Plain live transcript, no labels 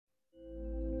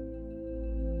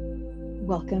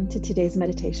Welcome to today's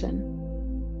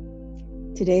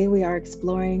meditation. Today we are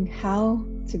exploring how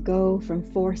to go from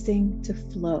forcing to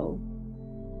flow.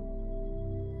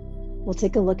 We'll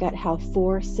take a look at how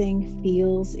forcing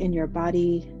feels in your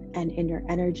body and in your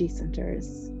energy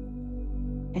centers,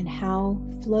 and how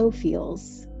flow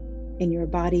feels in your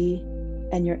body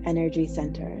and your energy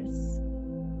centers.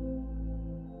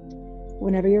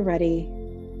 Whenever you're ready,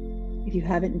 if you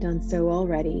haven't done so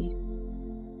already,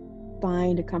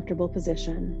 find a comfortable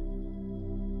position.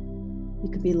 You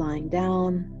could be lying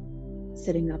down,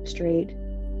 sitting up straight,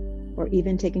 or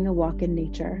even taking a walk in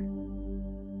nature.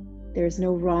 There's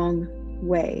no wrong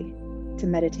way to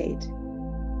meditate.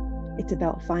 It's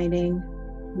about finding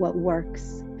what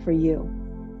works for you,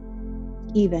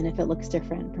 even if it looks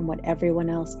different from what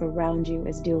everyone else around you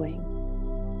is doing.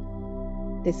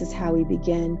 This is how we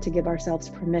begin to give ourselves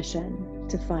permission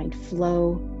to find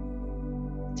flow,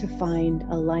 to find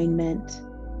alignment,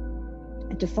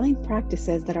 and to find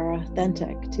practices that are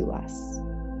authentic to us.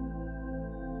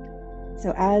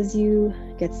 So as you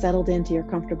get settled into your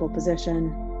comfortable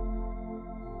position,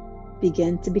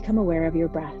 begin to become aware of your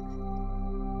breath.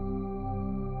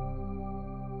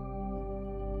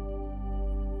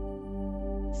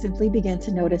 Simply begin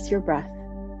to notice your breath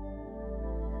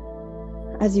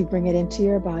as you bring it into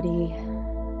your body,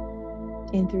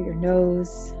 in through your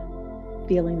nose,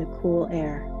 feeling the cool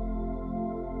air.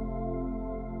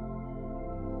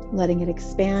 Letting it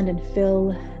expand and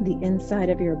fill the inside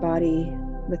of your body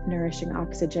with nourishing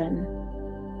oxygen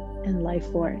and life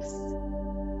force.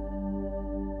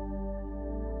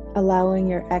 Allowing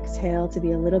your exhale to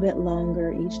be a little bit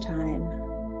longer each time.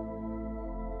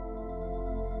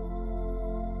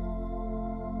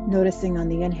 Noticing on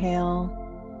the inhale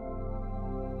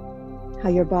how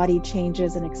your body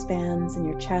changes and expands in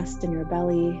your chest and your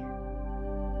belly.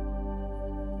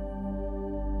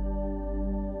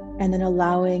 And then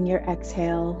allowing your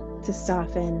exhale to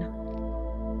soften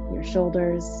your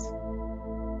shoulders,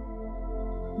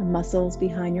 the muscles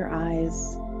behind your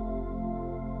eyes,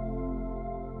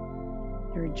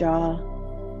 your jaw,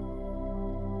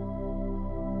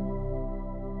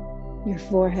 your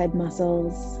forehead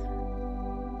muscles,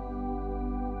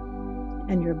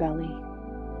 and your belly.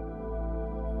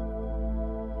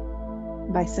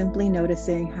 By simply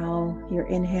noticing how your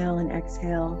inhale and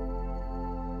exhale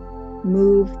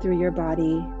move through your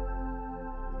body,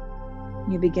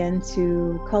 you begin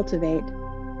to cultivate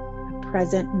a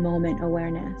present moment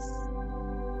awareness,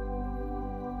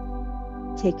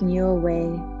 taking you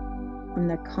away from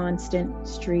the constant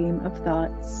stream of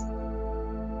thoughts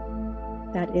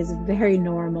that is very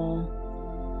normal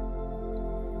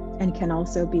and can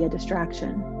also be a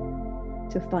distraction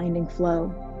to finding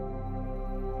flow.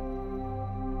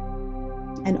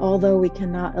 And although we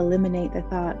cannot eliminate the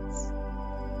thoughts,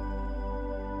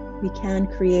 we can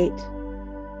create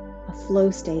a flow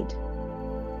state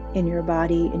in your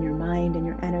body, in your mind, in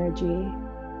your energy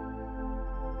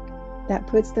that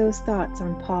puts those thoughts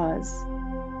on pause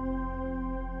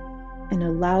and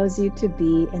allows you to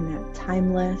be in that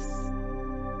timeless,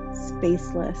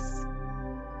 spaceless,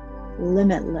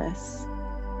 limitless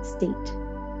state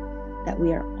that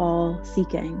we are all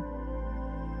seeking,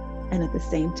 and at the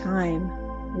same time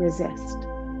resist.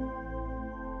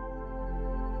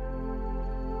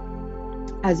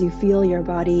 As you feel your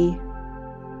body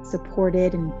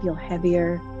supported and feel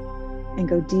heavier and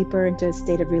go deeper into a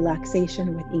state of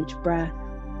relaxation with each breath,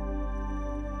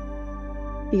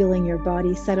 feeling your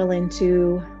body settle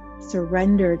into,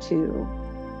 surrender to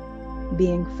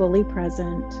being fully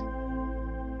present,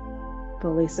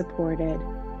 fully supported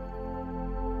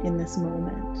in this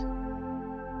moment.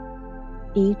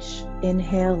 Each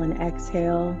inhale and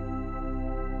exhale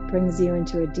brings you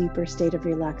into a deeper state of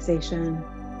relaxation,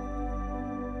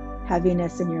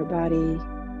 heaviness in your body,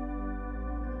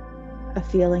 a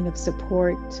feeling of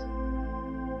support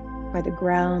by the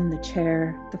ground, the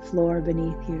chair, the floor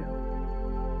beneath you.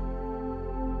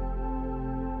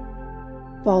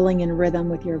 Falling in rhythm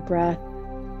with your breath,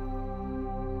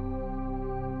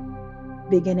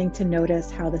 beginning to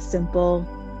notice how the simple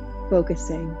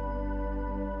focusing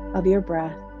of your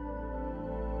breath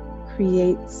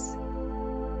creates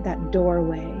that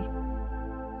doorway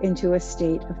into a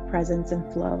state of presence and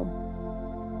flow.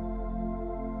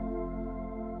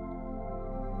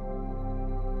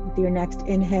 With your next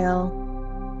inhale,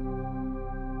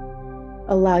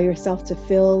 allow yourself to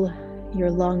fill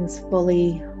your lungs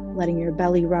fully, letting your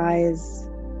belly rise.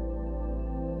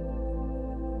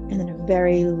 And then a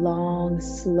very long,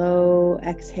 slow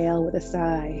exhale with a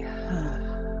sigh.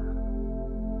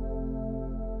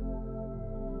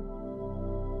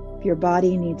 If your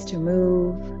body needs to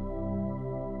move,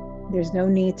 There's no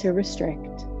need to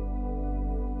restrict.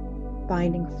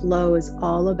 Finding flow is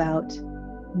all about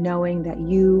knowing that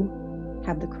you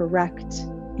have the correct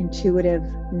intuitive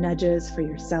nudges for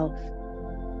yourself,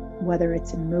 whether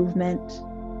it's in movement,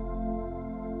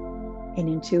 in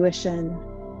intuition,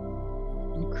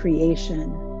 in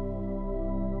creation,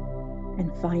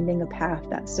 and finding a path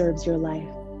that serves your life.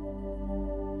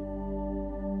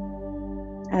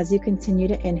 As you continue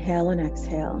to inhale and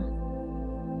exhale,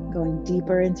 going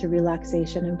deeper into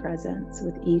relaxation and presence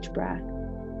with each breath,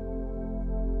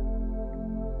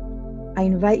 I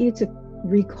invite you to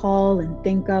recall and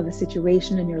think of a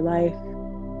situation in your life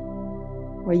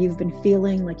where you've been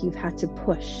feeling like you've had to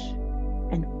push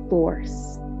and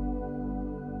force.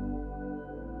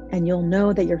 And you'll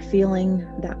know that you're feeling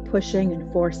that pushing and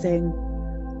forcing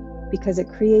because it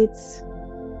creates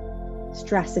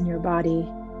stress in your body,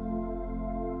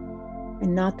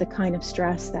 and not the kind of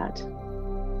stress that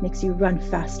makes you run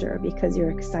faster because you're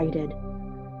excited,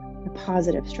 a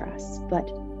positive stress, but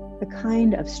the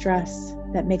kind of stress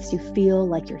that makes you feel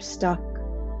like you're stuck,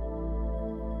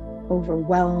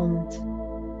 overwhelmed,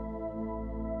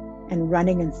 and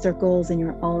running in circles in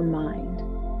your own mind.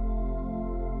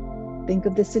 Think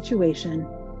of the situation.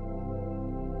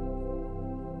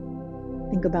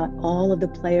 Think about all of the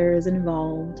players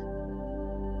involved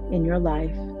in your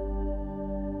life.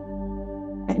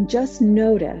 And just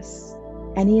notice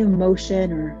any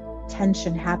emotion or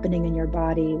tension happening in your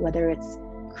body, whether it's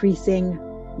creasing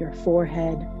your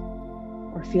forehead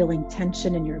or feeling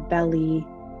tension in your belly,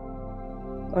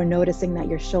 or noticing that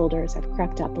your shoulders have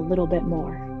crept up a little bit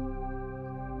more.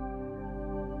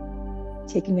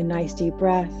 Taking a nice deep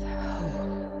breath,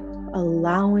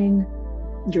 allowing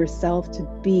yourself to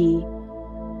be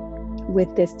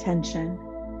with this tension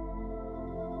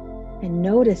and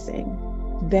noticing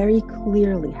very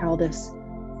clearly how this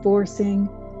forcing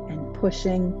and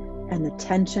pushing and the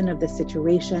tension of the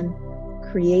situation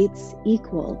creates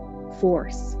equal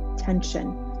force,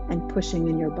 tension, and pushing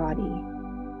in your body.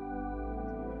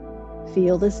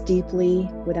 Feel this deeply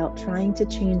without trying to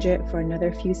change it for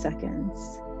another few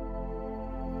seconds.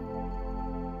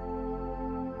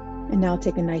 And now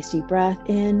take a nice deep breath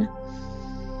in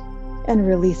and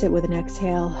release it with an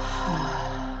exhale.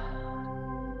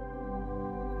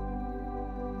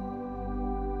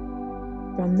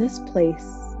 From this place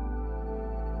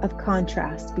of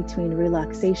contrast between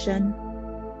relaxation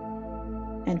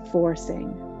and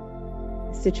forcing,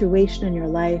 the situation in your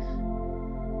life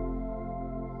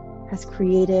has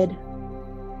created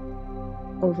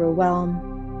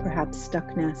overwhelm, perhaps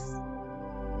stuckness,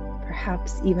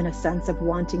 perhaps even a sense of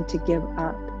wanting to give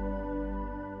up.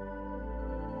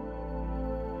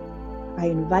 I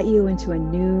invite you into a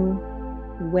new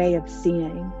way of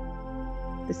seeing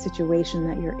the situation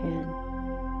that you're in.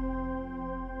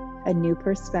 A new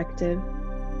perspective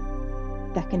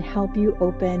that can help you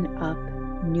open up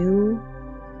new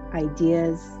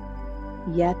ideas,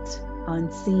 yet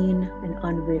unseen and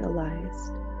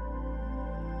unrealized.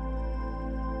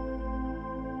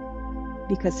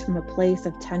 Because from a place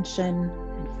of tension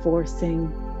and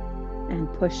forcing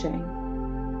and pushing,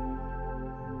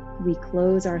 we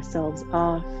close ourselves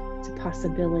off to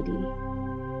possibility,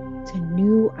 to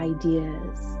new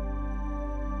ideas,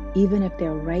 even if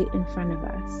they're right in front of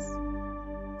us.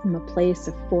 From a place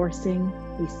of forcing,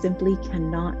 we simply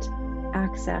cannot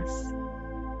access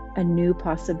a new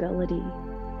possibility.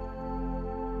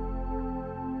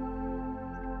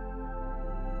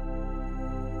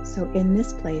 So in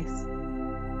this place,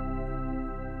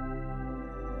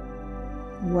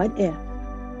 what if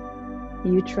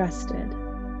you trusted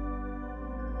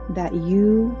that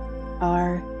you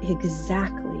are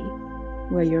exactly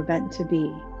where you're meant to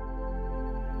be?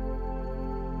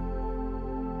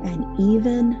 And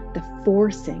even the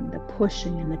forcing, the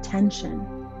pushing, and the tension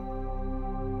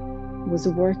was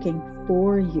working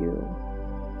for you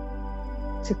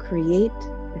to create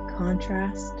the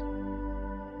contrast,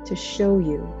 to show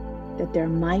you that there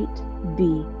might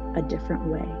be a different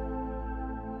way.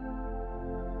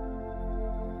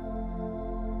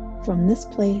 From this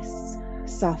place,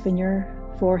 soften your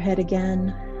forehead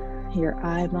again, your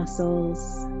eye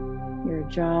muscles, your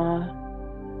jaw,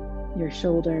 your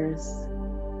shoulders,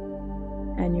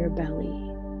 and your belly,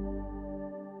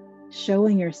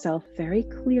 showing yourself very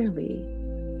clearly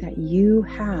that you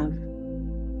have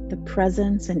the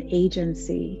presence and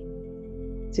agency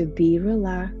to be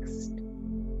relaxed,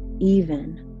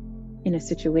 even in a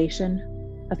situation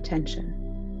of tension.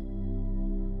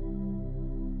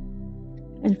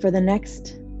 And for the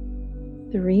next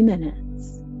 3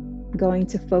 minutes, I'm going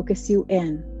to focus you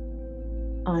in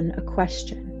on a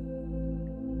question.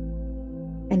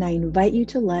 And I invite you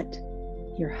to let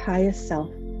your highest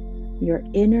self, your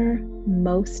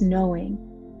innermost knowing,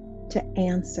 to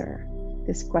answer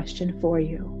this question for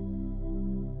you.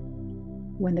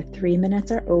 When the 3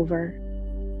 minutes are over,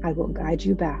 I will guide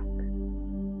you back.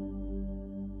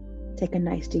 Take a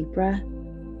nice deep breath.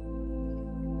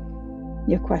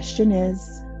 Your question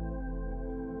is,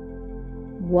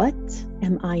 what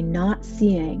am I not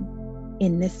seeing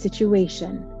in this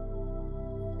situation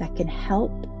that can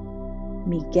help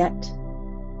me get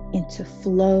into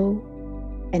flow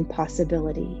and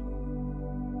possibility?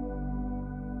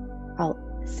 I'll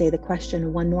say the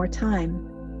question one more time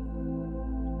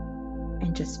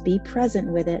and just be present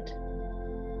with it.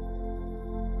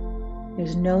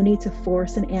 There's no need to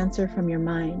force an answer from your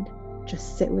mind.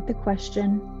 Just sit with the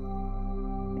question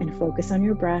and focus on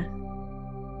your breath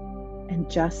and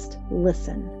just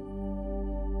listen.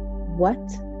 What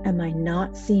am I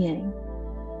not seeing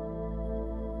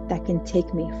that can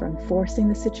take me from forcing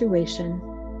the situation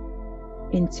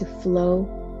into flow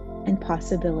and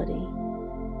possibility?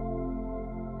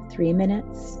 3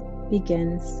 minutes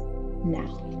begins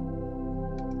now.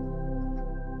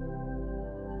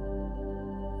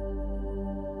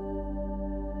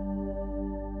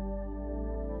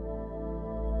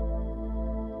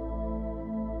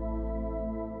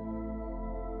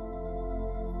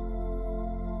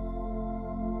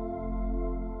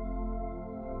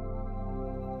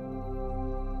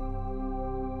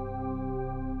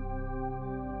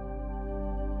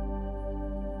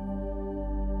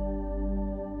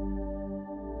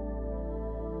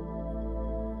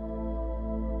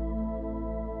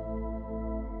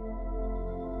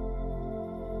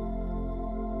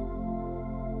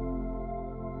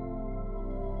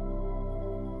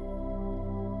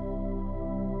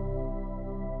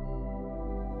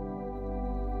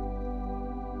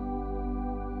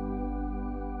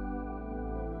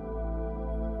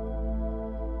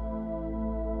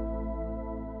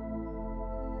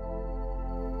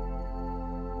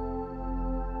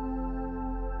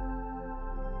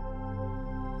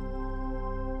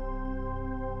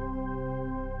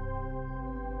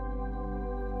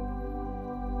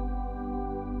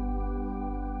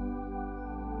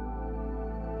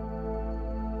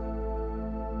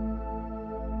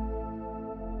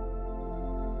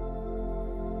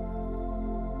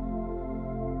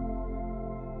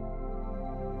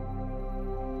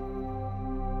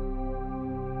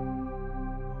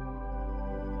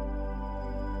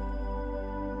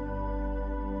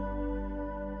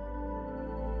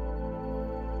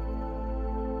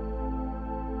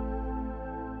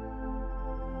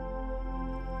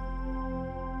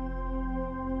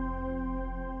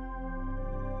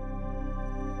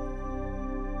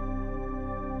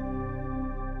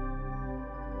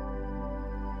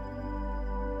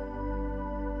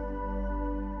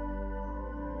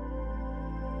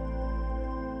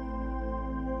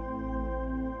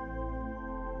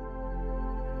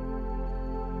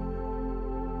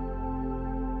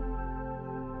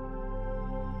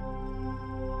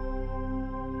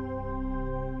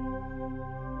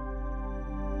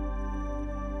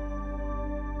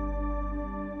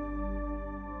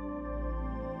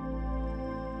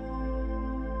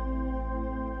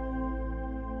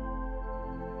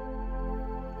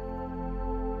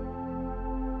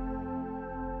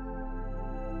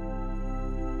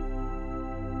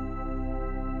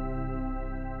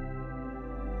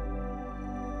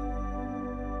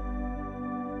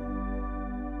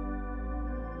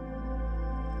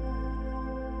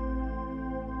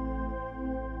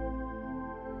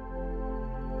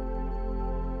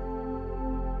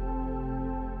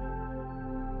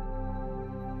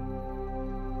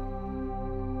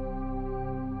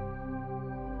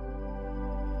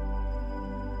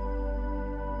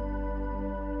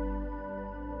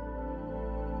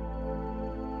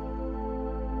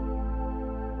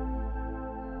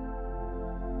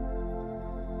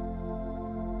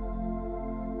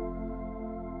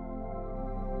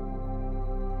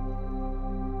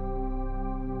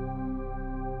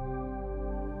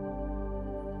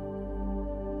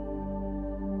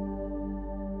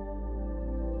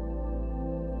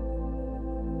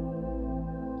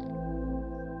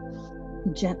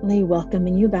 Gently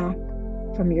welcoming you back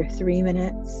from your 3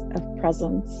 minutes of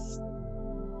presence.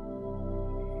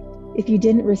 If you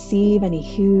didn't receive any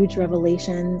huge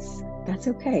revelations, that's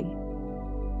okay.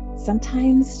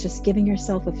 Sometimes just giving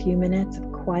yourself a few minutes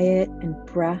of quiet and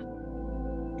breath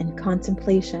and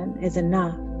contemplation is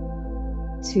enough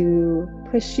to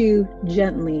push you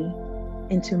gently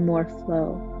into more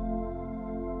flow.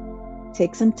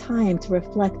 Take some time to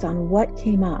reflect on what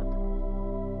came up.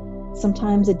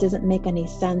 Sometimes it doesn't make any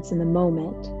sense in the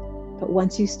moment, but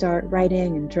once you start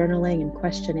writing and journaling and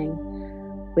questioning,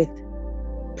 with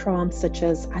prompts such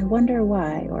as, I wonder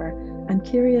why, or I'm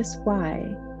curious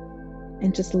why,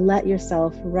 and just let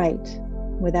yourself write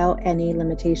without any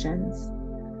limitations.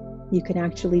 You can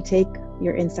actually take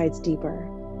your insights deeper.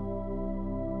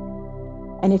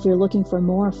 And if you're looking for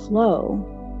more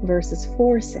flow versus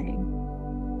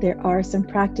forcing, there are some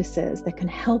practices that can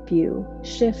help you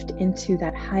shift into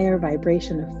that higher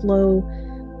vibration of flow,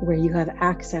 where you have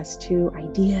access to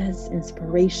ideas,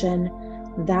 inspiration,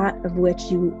 that of which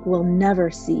you will never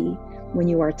see when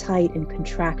you are tight and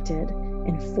contracted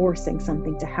and forcing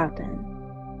something to happen.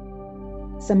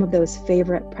 Some of those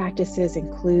favorite practices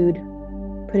include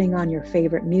putting on your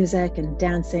favorite music and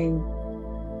dancing,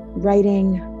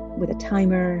 writing with a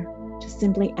timer, just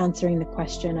simply answering the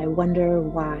question, I wonder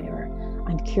why, or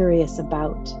I'm curious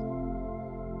about.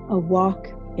 A walk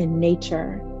in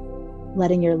nature,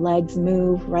 letting your legs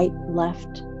move right,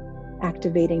 left,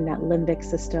 activating that limbic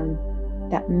system,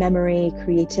 that memory,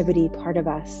 creativity part of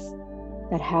us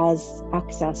that has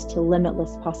access to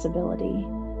limitless possibility.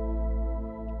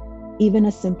 Even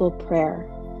a simple prayer,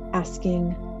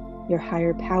 asking your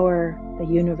higher power, the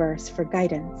universe, for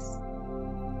guidance,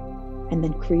 and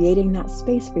then creating that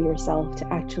space for yourself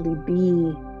to actually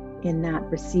be in that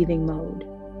receiving mode.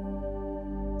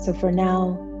 So for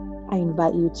now, I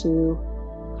invite you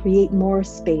to create more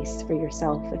space for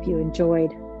yourself if you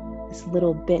enjoyed this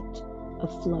little bit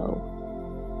of flow.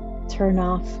 Turn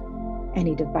off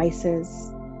any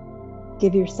devices.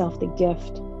 Give yourself the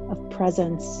gift of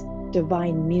presence,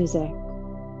 divine music,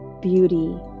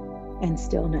 beauty, and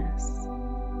stillness.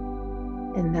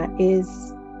 And that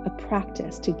is a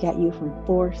practice to get you from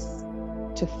force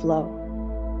to flow.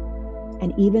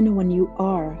 And even when you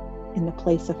are in the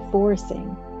place of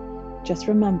forcing, just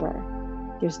remember,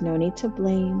 there's no need to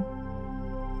blame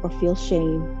or feel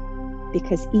shame,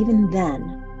 because even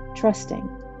then, trusting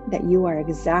that you are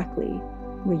exactly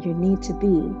where you need to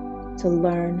be to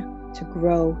learn, to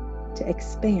grow, to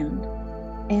expand,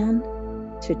 and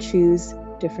to choose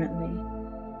differently.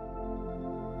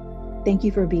 Thank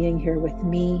you for being here with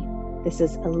me. This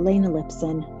is Elena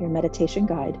Lipson, your meditation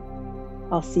guide.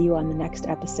 I'll see you on the next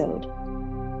episode.